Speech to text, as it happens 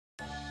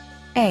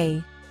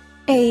A.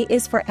 A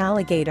is for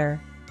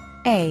alligator.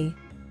 A.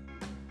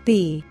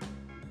 B.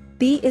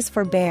 B is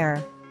for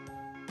bear.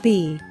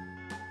 B.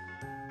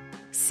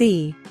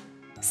 C.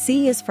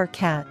 C is for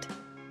cat.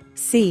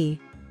 C.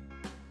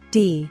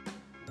 D.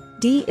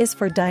 D is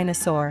for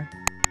dinosaur.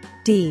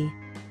 D.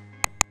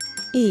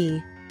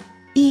 E.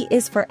 E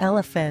is for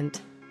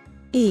elephant.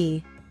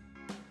 E.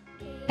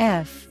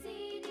 F.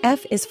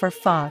 F is for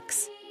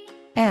fox.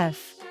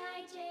 F.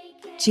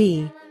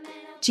 G.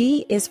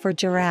 G is for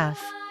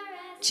giraffe.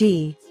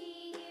 G.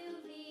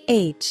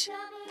 H.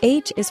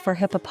 H is for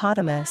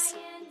hippopotamus.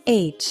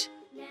 H.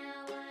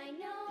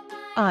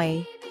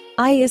 I.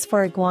 I is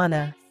for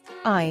iguana.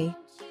 I.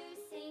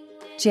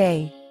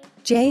 J.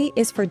 J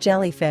is for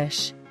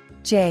jellyfish.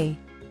 J.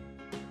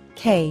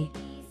 K.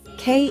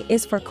 K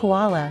is for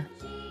koala.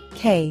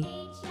 K.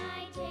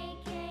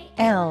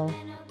 L.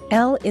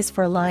 L is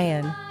for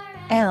lion.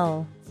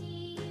 L.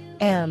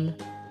 M.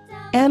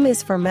 M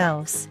is for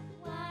mouse.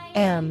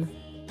 M.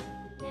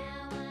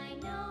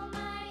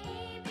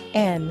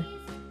 N.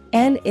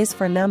 N is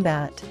for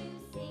numbat.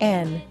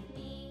 N.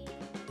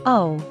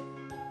 O.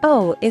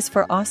 O is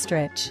for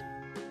ostrich.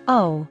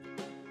 O.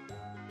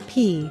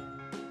 P.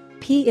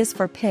 P is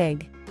for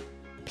pig.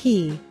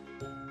 P.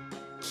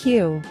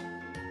 Q.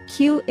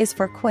 Q is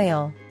for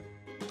quail.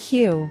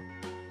 Q.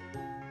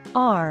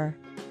 R.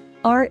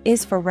 R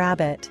is for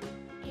rabbit.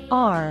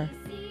 R.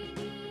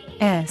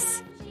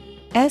 S.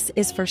 S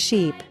is for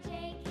sheep.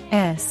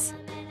 S.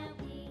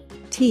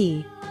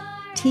 T.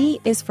 T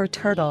is for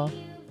turtle.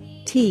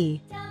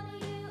 T.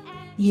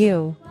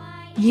 U.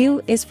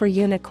 U is for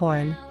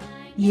unicorn.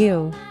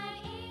 U.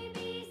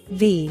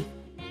 V.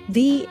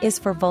 V is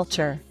for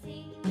vulture.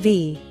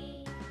 V.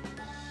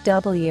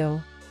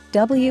 W.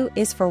 W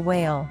is for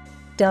whale.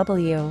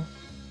 W.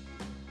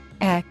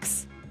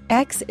 X.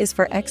 X is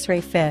for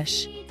X-ray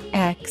fish.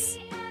 X.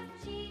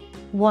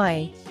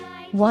 Y.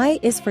 Y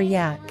is for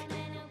yak.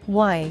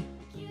 Y.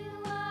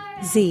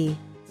 Z.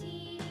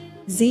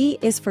 Z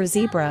is for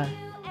zebra.